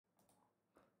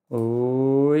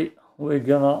We're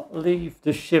gonna leave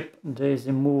the ship. There's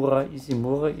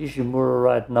Ishimura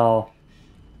right now.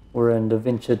 We're in the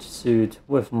vintage suit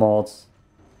with mods.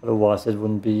 Otherwise it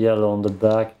wouldn't be yellow on the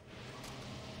back.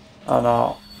 Oh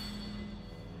no.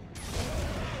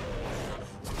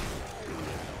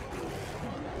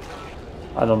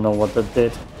 I don't know what that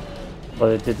did,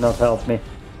 but it did not help me.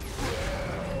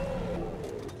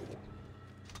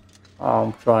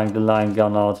 I'm trying the line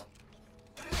gun out.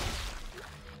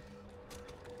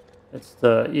 It's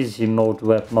the easy mode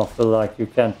weapon. I feel like you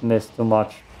can't miss too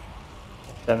much.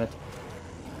 Damn it.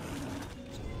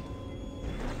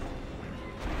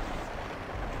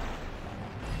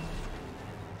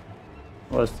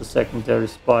 Where's the secondary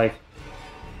spike?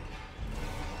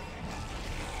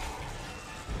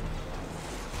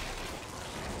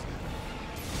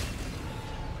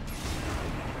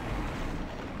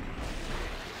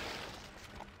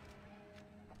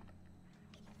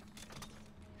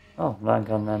 Oh, line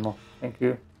gun ammo. Thank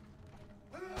you.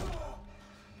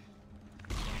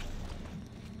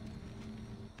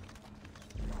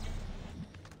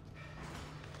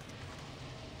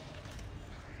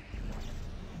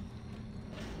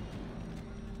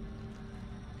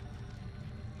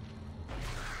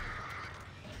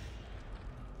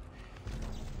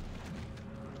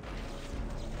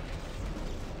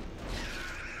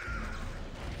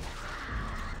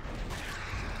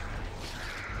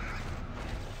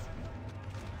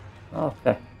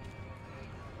 Okay.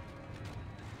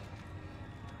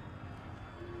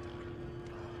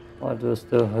 Why do I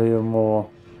still hear more?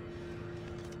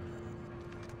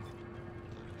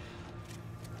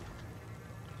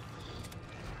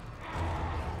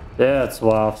 That's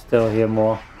why I still hear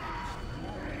more.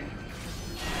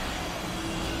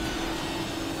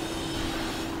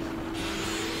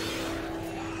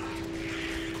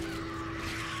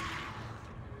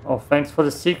 Oh, thanks for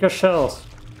the seeker shells.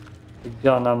 The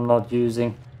gun I'm not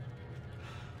using.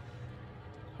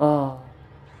 Ah.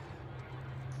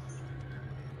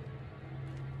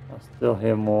 I still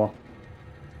hear more.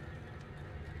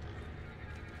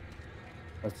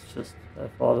 Let's just F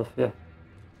out of here.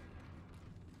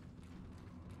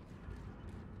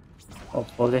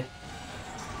 Hopefully.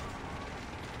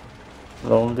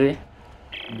 Lonely.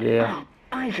 Yeah.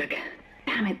 Oh, Isaac.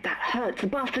 Damn it, that hurts. The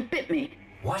bastard bit me.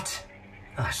 What?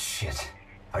 Ah, shit.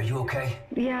 Are you okay?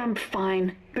 Yeah, I'm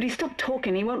fine. But he stopped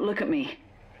talking. He won't look at me.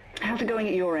 How's it going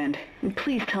at your end? And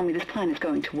please tell me this plan is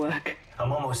going to work.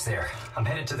 I'm almost there. I'm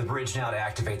headed to the bridge now to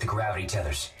activate the gravity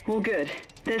tethers. Well, good.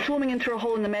 They're swarming in through a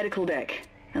hole in the medical deck.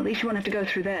 At least you won't have to go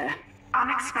through there.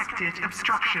 Unexpected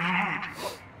obstruction ahead.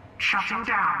 Shutting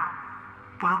down.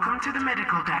 Welcome to the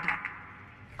medical deck.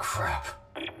 Crap.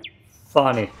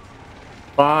 Funny.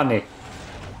 Funny.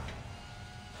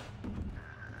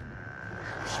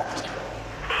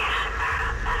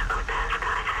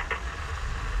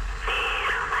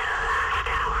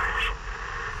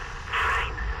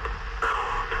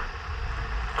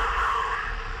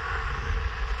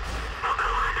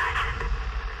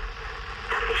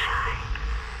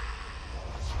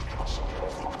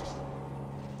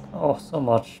 Oh, so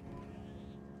much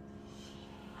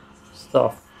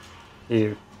stuff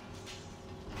here.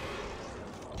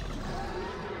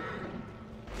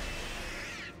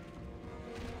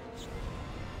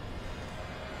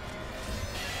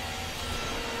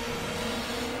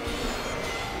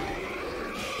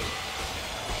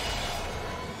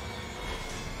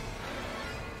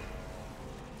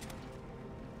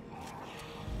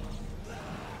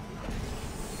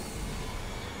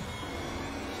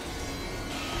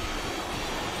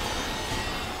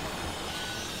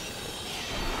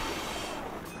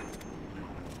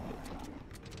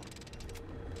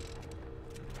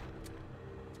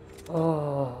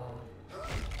 Oh,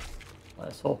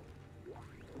 asshole.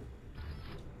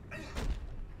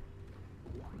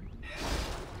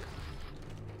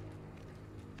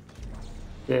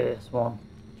 This one.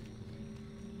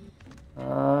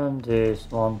 And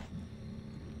this one.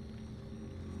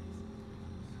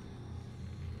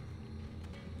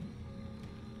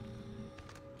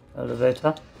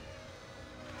 Elevator.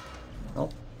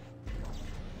 Nope.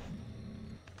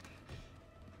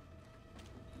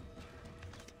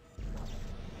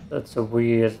 That's a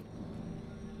weird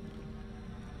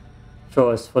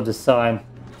choice for design.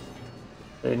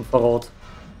 The infrared.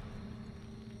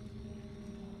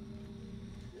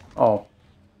 Oh.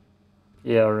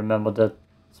 Yeah, I remember that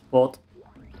spot.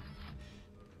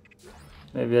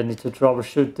 Maybe I need to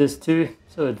troubleshoot this too,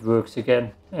 so it works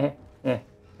again.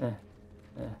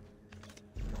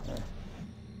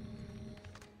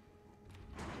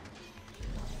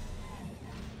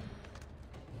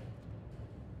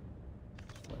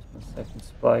 Second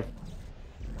spike.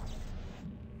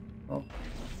 Nope.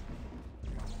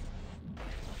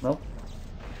 Nope.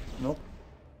 Nope.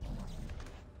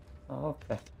 Oh,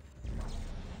 okay.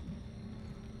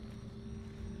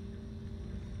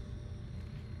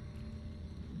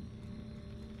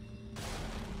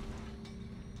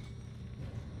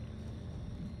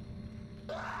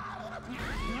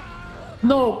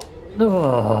 No!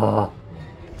 No!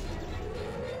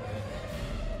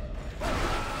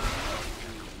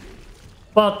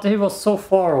 But he was so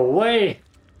far away!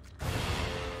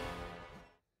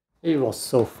 He was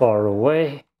so far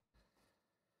away.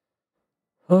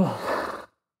 Oh.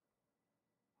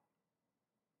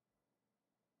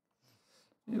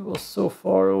 He was so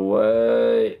far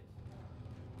away.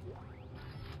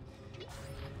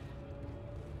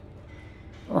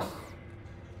 Oh.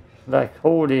 Like,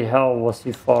 holy hell, was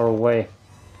he far away.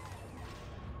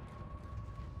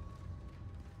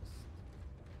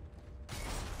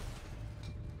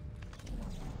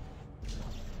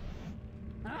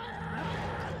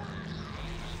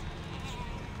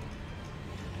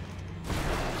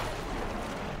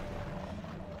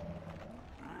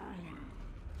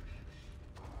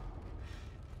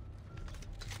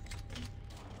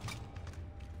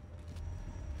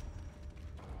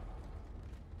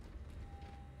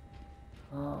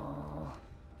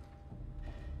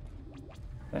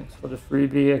 Thanks for the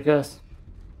freebie, I guess.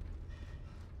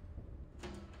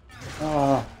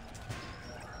 Ah.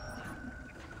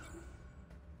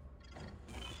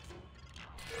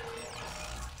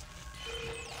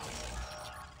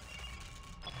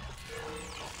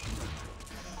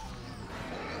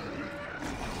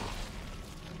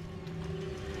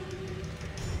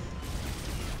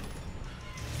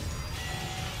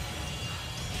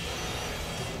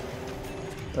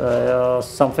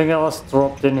 Something else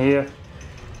dropped in here.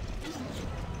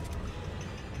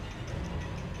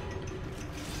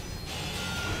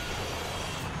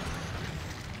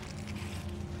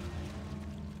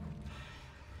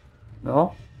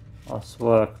 No? I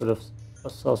swear I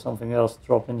saw something else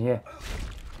drop in here.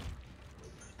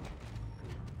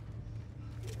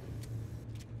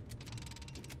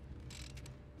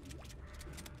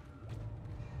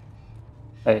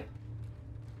 Hey.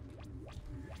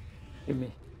 Give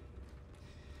me.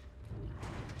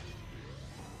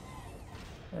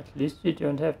 At least you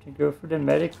don't have to go for the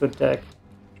medical deck.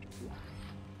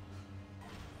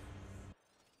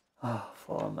 Ah,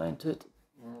 fermented.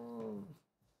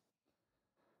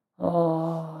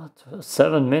 Oh,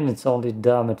 7 minutes only,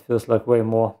 damn, it feels like way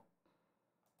more.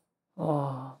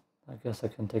 Oh, I guess I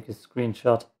can take a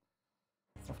screenshot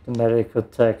of the medical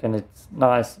tech and it's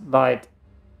nice, light.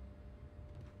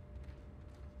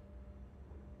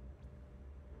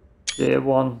 There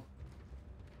one.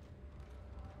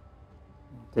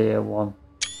 There one.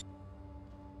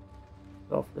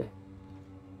 Lovely.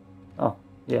 Oh,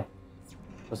 yeah.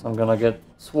 Because I'm gonna get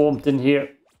swarmed in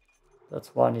here.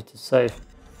 That's why I need to save.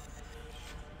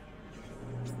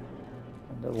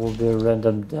 And there will be a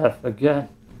random death again.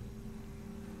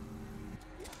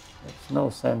 Makes no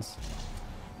sense.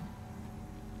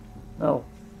 No.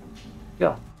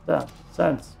 God damn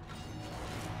sense.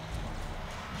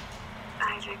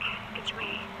 Isaac, it's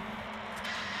me.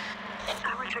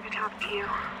 I wish I could talk to you.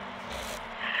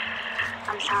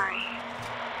 I'm sorry.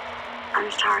 I'm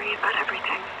sorry about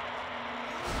everything.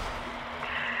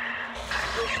 I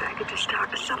wish I could just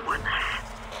talk to someone.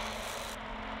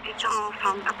 It's all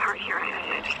falling apart here.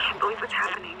 I just can't believe what's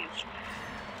happening. It's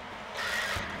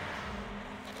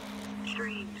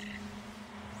strange.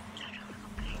 Such a little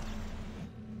thing.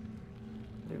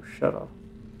 You shut up.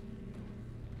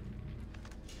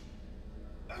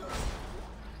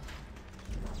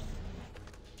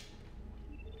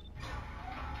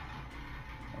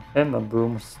 Okay, my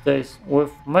broom stays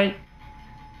with me.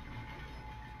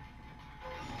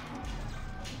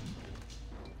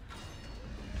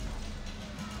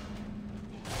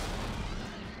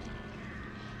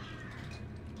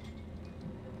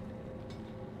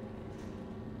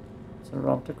 It's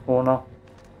around the corner.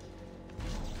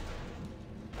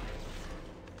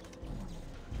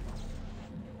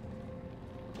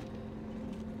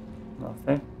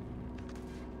 Nothing.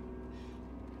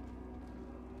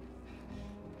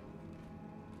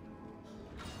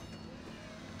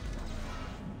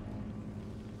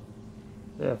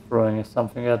 They're throwing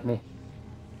something at me.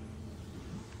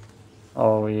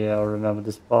 Oh yeah, I remember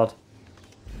this part.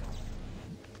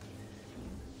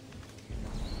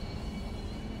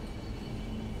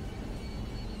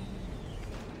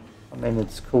 I mean,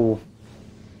 it's cool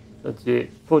that you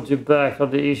put your back on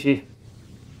the Ishi.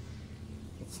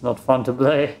 It's not fun to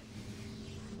play.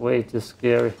 Way too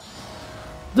scary.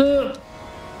 Duh!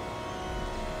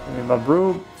 Give me my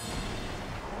broom.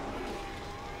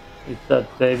 Eat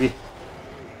that, baby.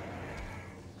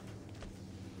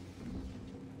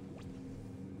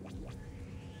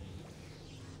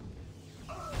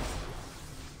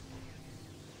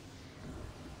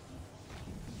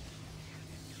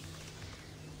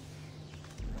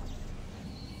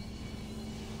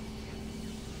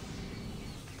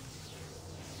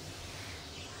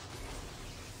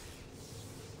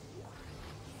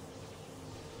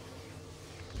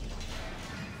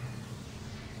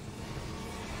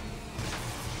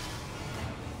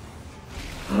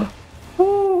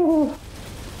 Ooh.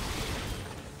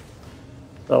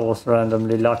 That was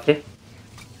randomly lucky.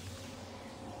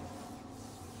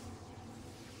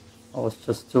 I was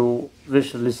just too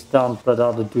visually stunned by the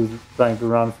other dude trying to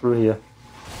run through here.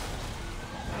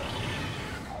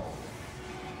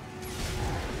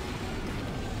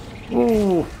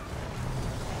 Ooh.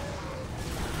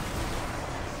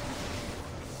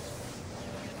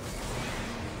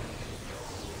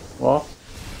 What?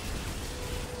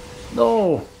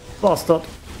 No! Bastard!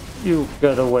 You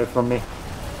get away from me.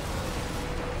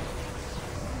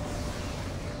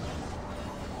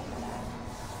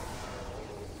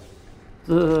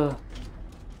 Ugh.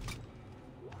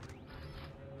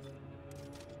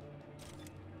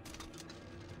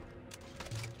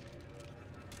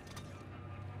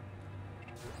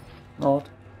 Not.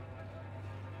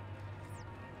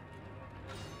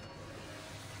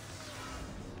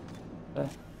 Okay.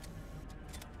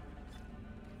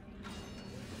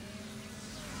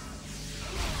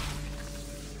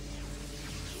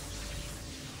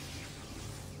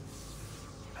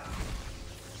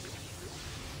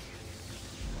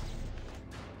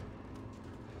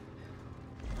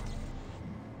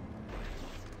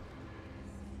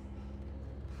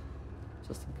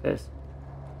 Just in case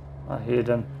I hear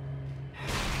them.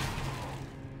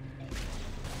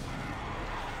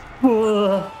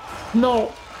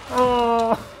 No!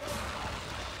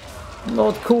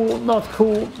 Not cool, not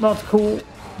cool, not cool.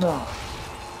 No.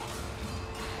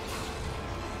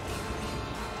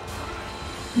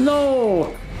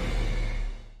 No!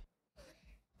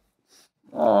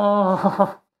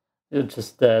 You're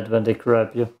just dead when they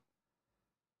grab you.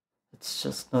 It's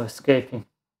just no escaping.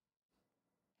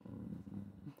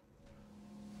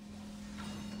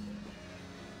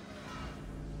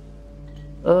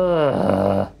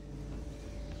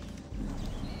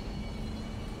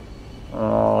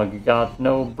 Oh, you got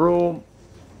no broom.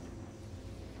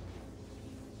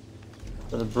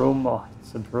 Is it a broom? Oh,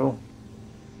 it's a broom.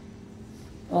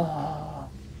 Oh.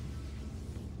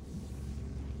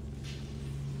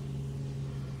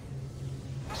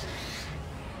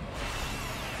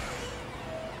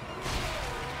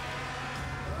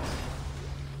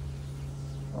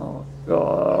 Oh,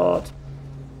 God.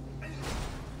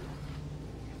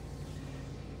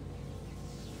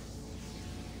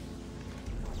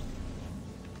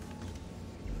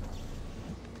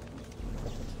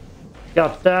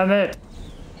 God damn it!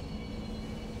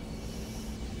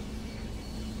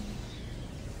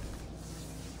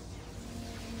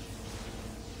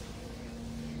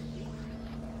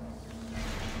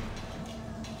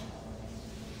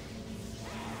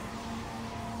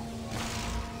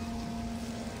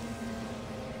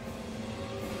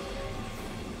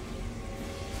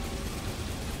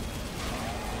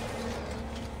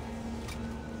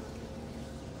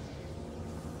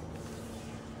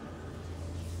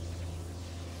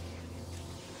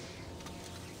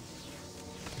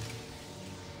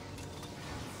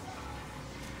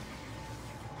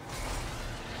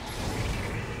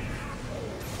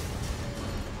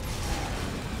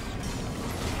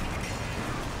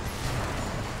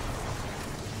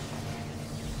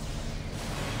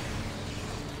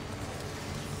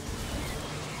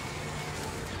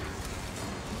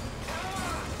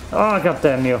 Oh, god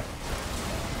damn you.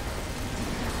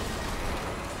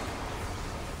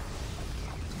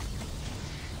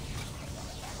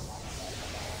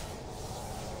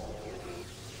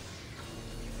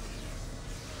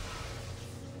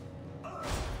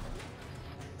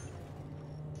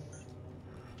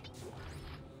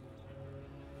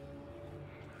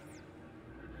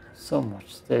 So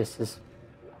much stasis.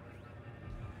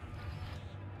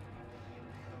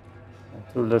 And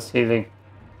too less healing.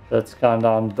 That's kinda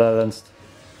unbalanced.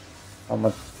 How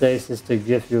much stasis to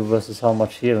give you versus how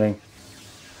much healing.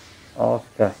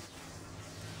 Okay.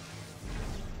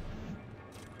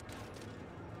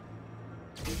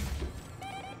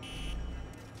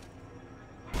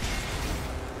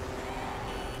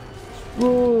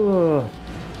 Ooh.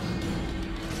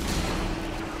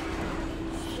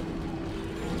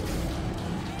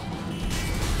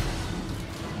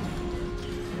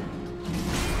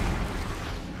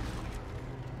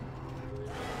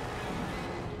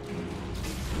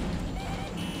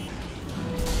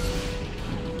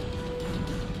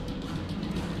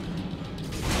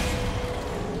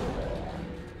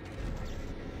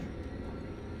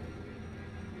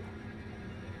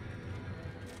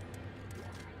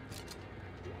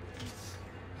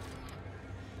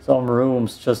 Some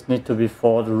rooms just need to be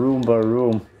fought room by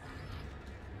room.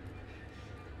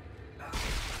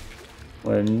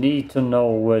 We need to know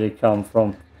where they come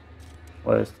from.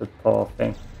 Where's the power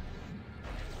thing?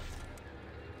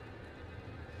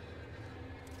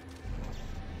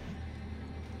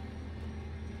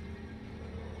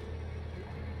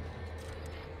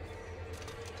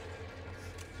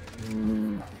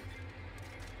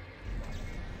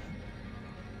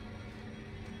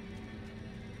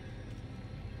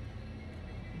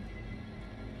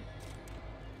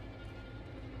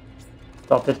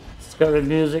 Stop it. Scary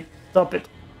music. Stop it.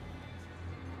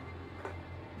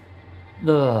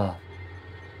 Ugh.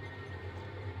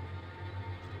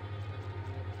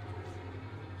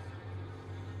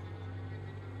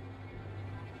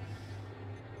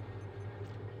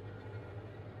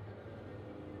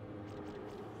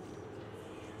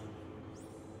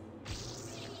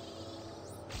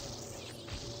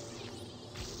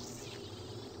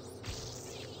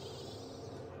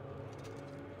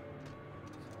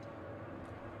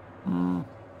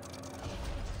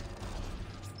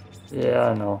 Yeah,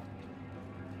 I know.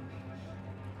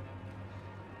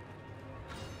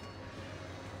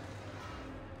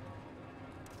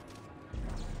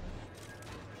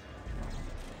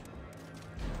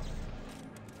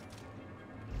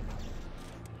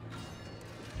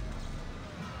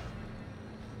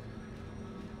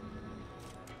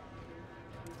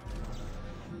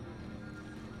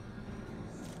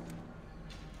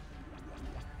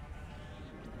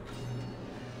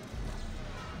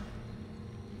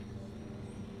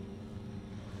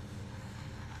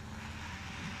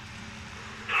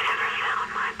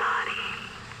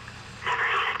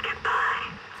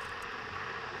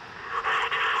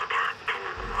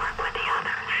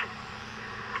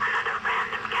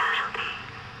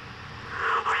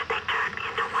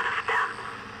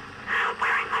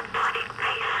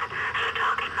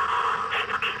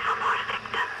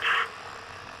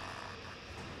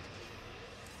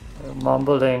 You're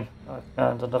mumbling. I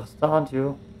can't understand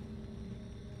you.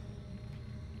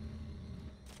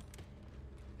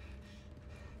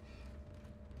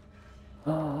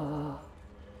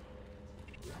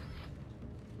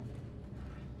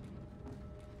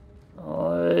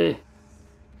 Oi.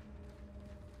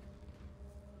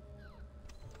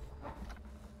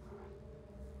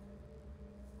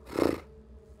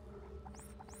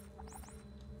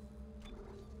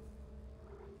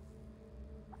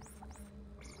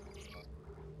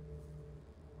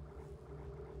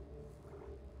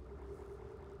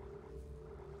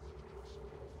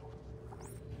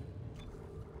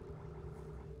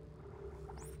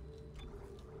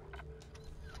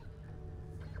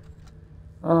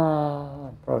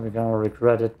 I'm probably gonna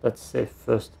regret it. Let's save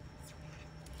first.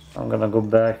 I'm gonna go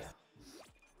back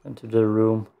into the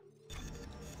room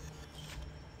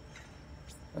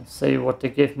and see what they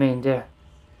give me in there.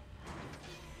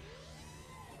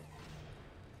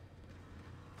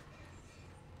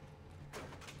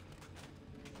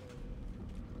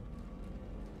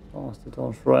 As long as they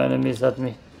don't throw enemies at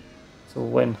me, it's a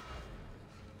win.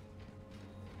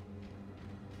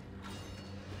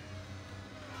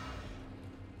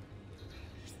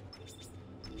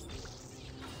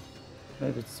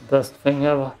 Maybe it's the best thing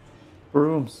ever.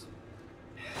 Brooms.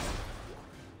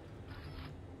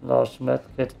 Large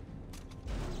medkit.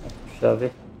 Not too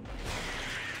shabby.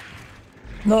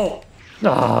 No!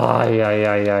 Ay, ay,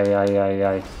 ay, ay, ay, ay,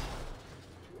 ay.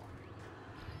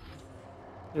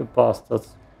 You bastards.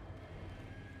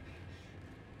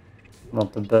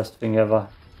 Not the best thing ever.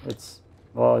 It's,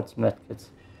 well, it's medkits.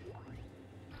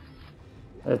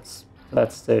 It's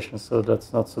flat station, so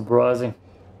that's not surprising.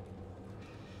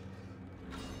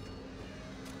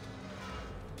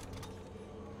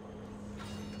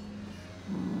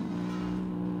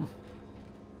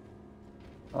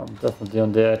 I'm definitely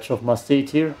on the edge of my seat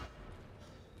here.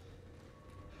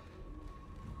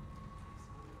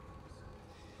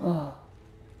 Oh,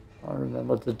 I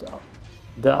remember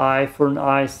the eye for an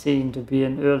eye scene to be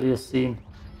an earlier scene.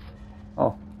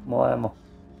 Oh, more ammo.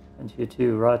 And you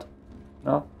too, right?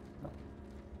 No? No.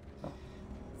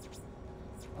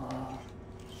 No.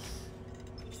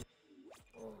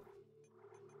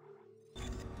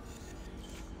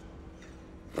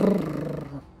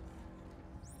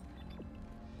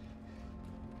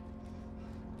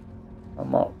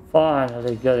 I'm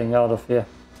finally getting out of here.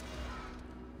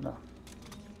 No.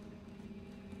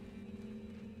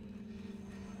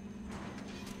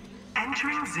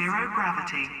 Entering zero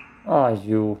gravity. Ah,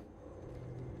 you.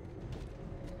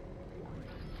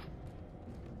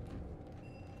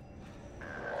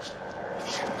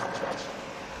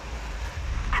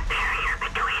 The barrier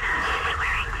between us is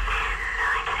wearing thin,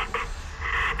 Isaac.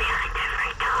 Behind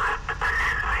every door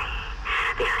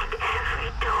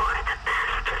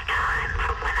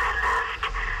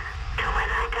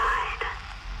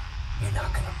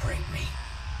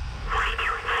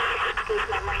These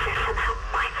memories are somehow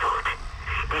my fault.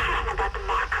 This isn't about the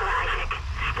marker, Isaac.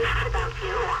 This is about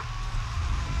you.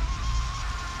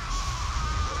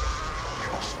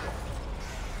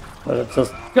 But it's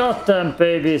just goddamn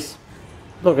babies.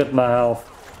 Look at my health.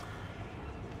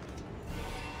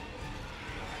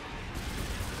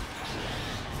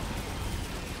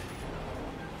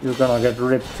 You're gonna get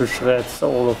ripped to shreds,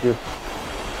 all of you.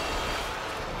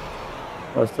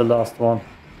 Where's the last one?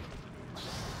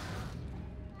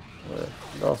 Where's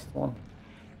the last one?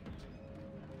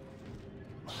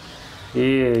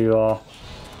 Here you are.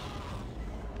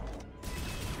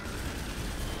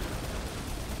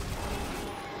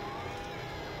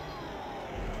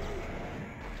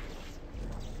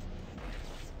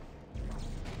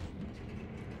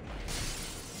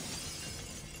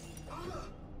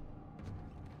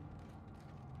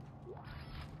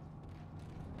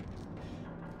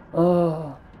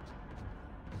 Oh.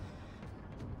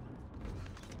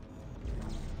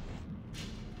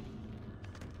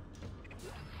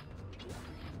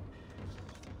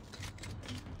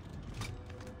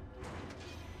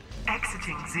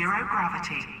 Exiting zero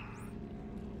gravity.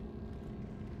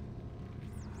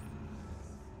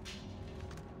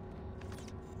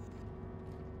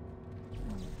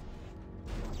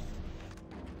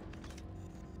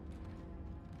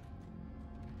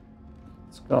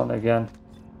 It's gone again.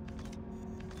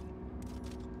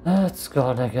 It's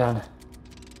gone again.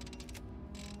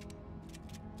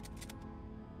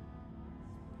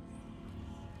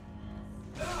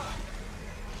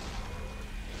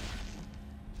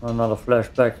 Another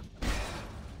flashback.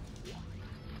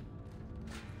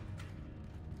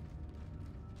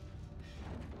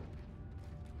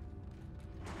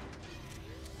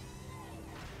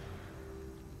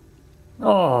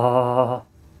 Oh.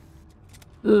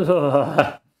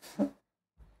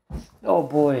 Oh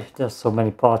boy, there's so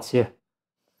many parts here.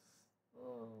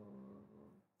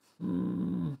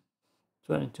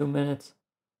 22 minutes.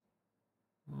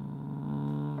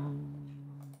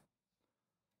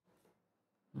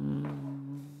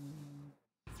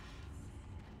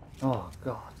 Oh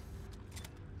god.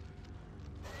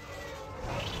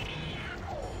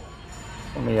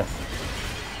 Come here.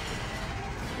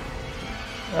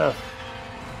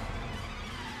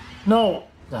 No!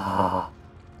 Ah.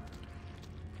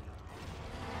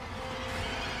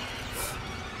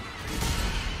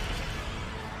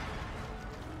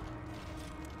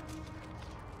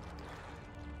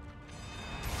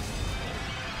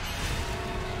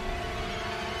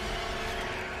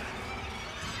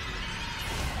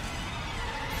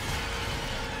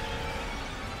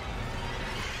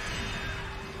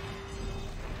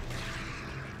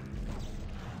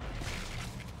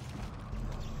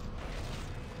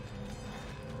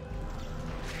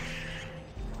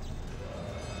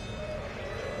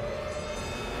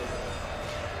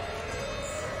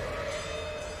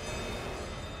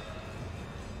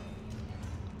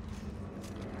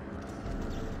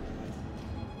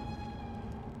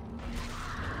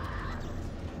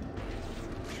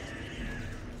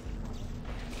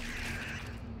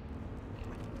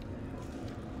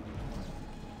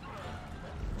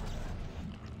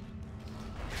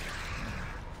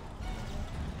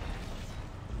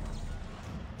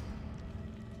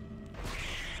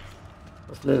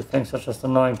 Those little things are just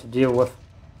annoying to deal with.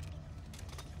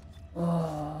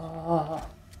 Oh.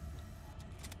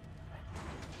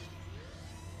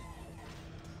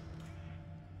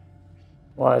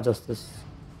 Why does this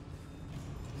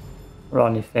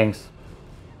runny things?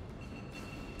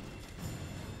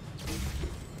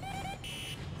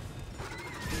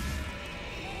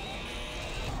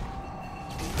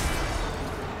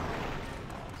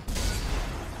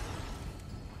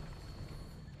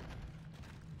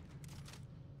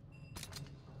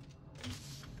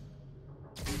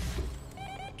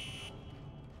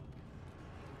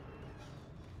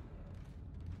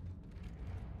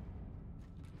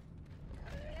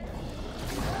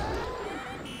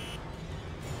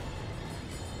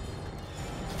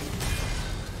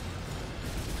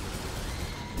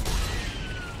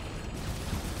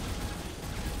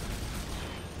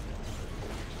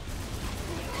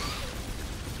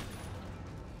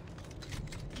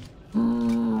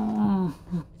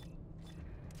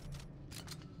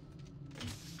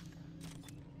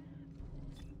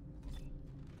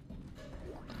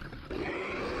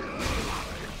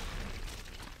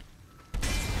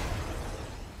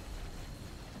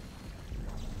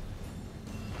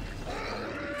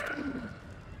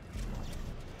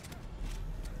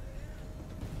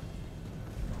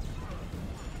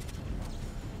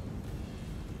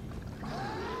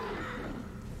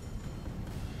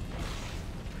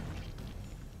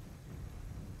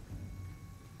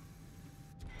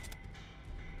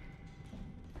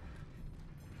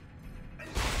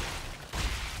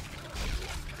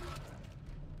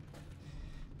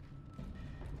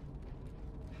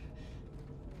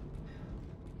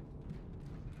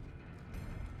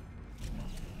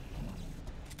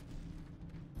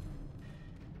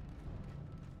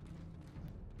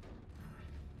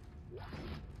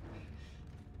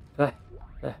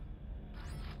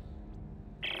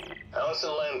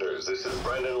 this is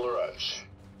Brandon LaRuch.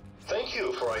 Thank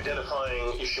you for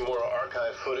identifying Ishimura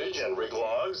archive footage and rig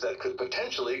logs that could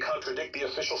potentially contradict the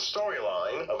official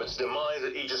storyline of its demise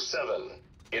at Aegis 7.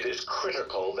 It is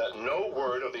critical that no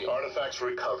word of the artifact's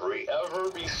recovery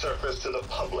ever be surfaced to the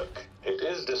public. It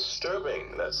is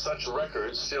disturbing that such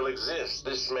records still exist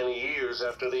this many years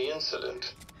after the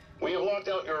incident. We have locked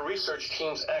out your research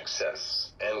team's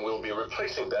access, and will be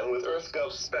replacing them with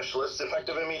EarthGov specialists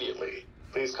effective immediately.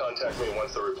 Please contact me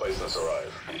once the replacements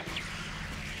arrive.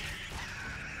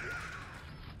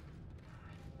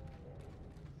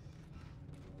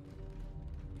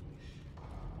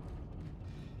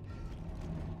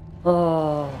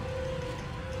 Oh.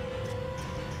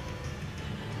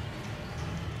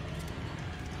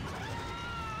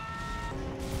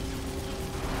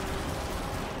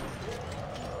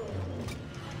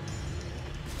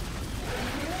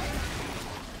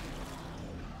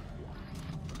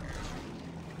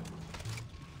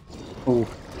 Oh.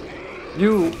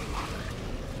 You.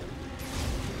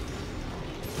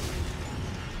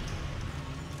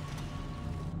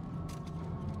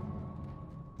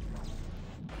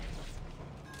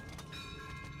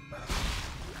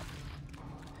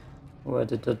 Where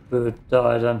did that bird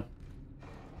die then?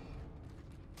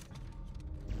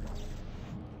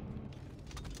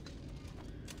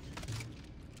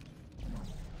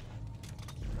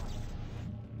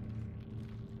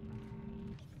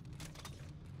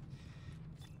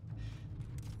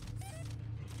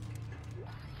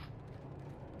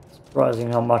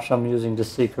 Surprising how much I'm using the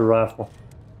Seeker rifle,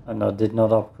 and I did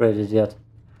not upgrade it yet.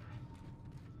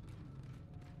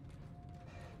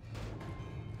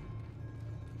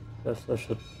 Guess I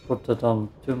should put that on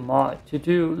to my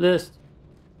to-do list.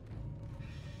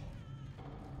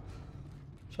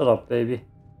 Shut up, baby.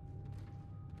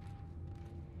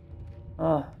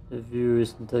 Ah, the view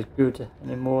isn't that good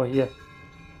anymore here.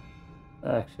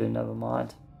 Actually, never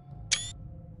mind.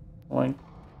 Oink.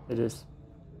 It is.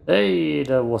 Hey,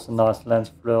 there was a nice lens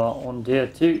flare on there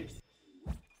too.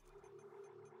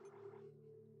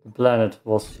 The planet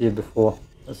was here before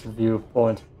as a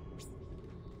viewpoint.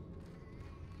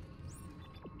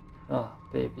 Ah,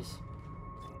 babies.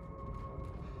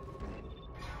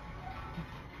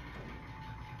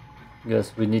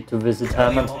 Guess we need to visit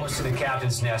Hammond. Almost to the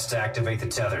captain's nest to activate the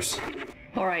tethers.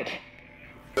 All right.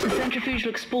 The centrifuge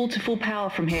looks spooled to full power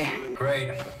from here.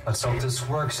 Great. Let's hope this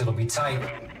works. It'll be tight.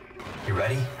 You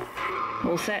ready?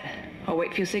 All set. I'll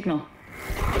wait for your signal.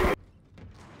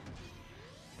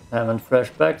 Hammond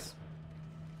flashbacks?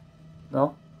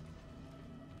 No?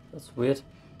 That's weird.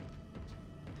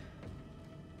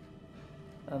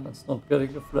 Hammond's not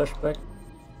getting a flashback.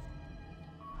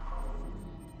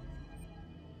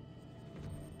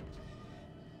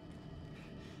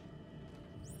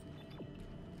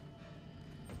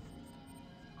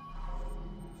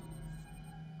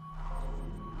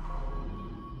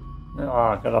 Oh,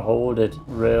 I gotta hold it,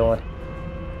 really.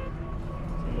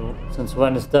 Since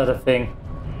when is that a thing?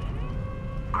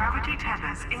 Gravity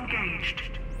tethers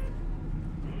engaged.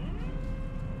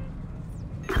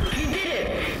 You did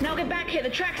it! Now get back here, the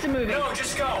tracks are moving! No,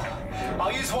 just go!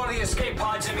 I'll use one of the escape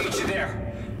pods to meet you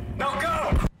there. Now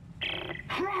go!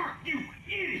 You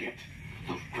idiot!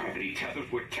 Those gravity tethers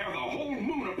would tear the whole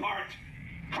moon apart!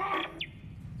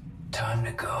 Time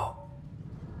to go.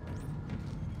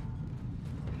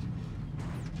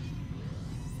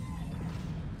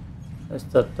 Is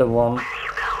that the one? Where are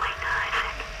you going,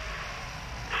 Isaac?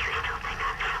 Do you still think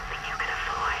I'm something you can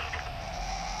avoid?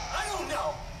 I don't know!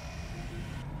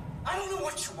 I don't know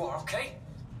what you are, okay?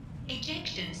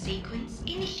 Ejection sequence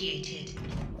initiated.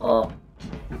 Oh,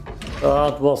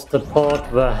 that was the part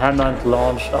where Hammond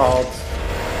launched out.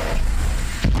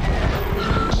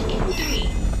 Launch in 3,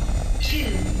 2,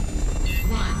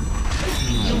 1.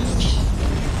 Launch.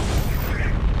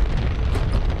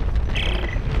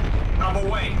 I'm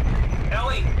away.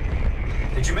 Ellie,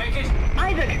 did you make it?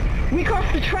 Isaac, we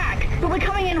crossed the track, but we're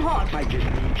coming in hot. I just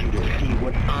need you to see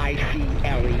what I see,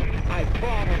 Ellie. I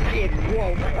promise it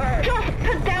won't hurt. Just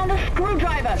put down the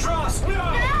screwdriver! Trust, no!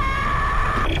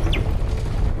 Ah!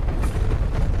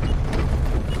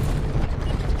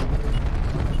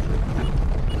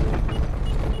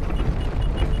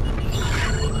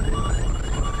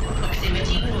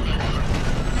 Proximity warning.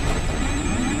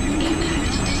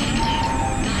 Impact detected.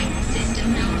 Guidance system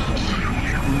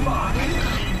malfunction. Fuck!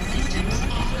 Guidance systems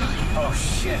offline. Oh,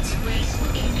 shit. Graceful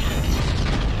impact.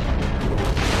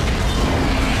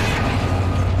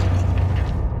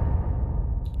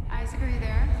 Isaac, are you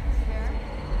there?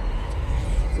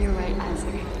 You're right,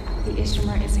 Isaac. The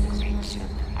Ishimura is a great ship.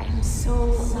 I am so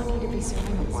lucky to be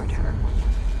serving aboard her.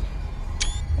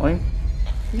 Oink.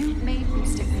 You made me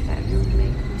stick with it. You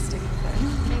made me stick with it. You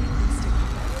made me stick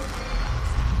with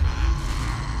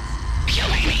it. You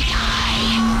made me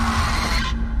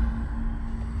die!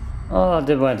 Oh,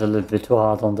 they went a little bit too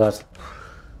hard on that.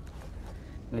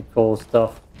 Nicole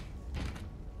stuff.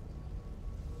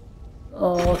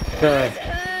 Okay.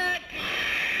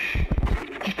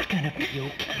 It's gonna be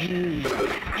okay.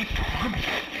 I promise.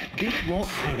 This won't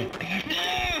hurt a bit.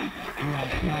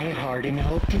 Cross my heart and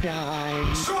hope to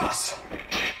die. Trust!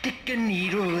 Stick a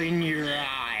needle in your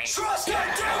eye. Trust,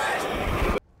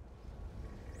 goddammit!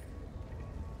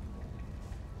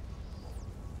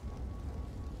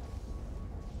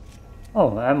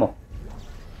 Oh, ammo.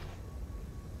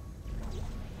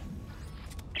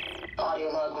 Audio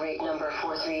log rate number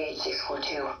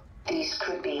 438642. These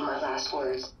could be my last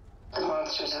words. The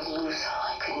monsters are loose.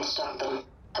 I couldn't stop them.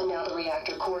 And now the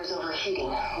reactor core is overheating,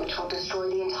 which will destroy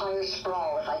the entire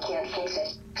sprawl if I can't fix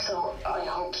it. So I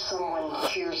hope someone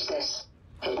hears this.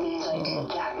 It means I did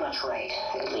that much right,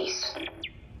 at least.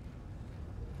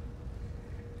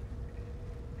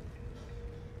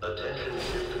 Attention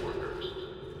shift workers.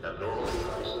 Abnormal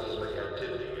seismic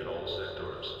activity in all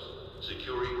sectors.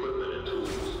 Secure equipment and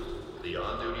tools. The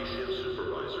on-duty shift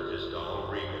supervisor is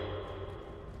Dom Regan.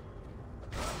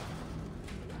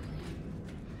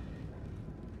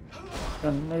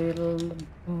 A needle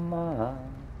in my eye.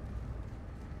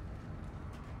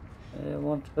 I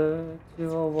won't hurt you,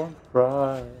 I won't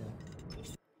cry.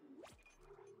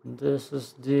 This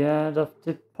is the end of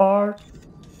the part.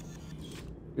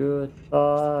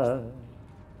 Goodbye.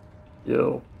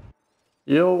 Yo.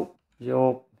 Yo.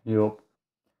 Yo. Yo.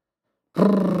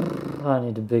 I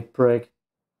need a big break.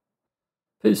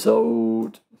 Peace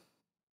out.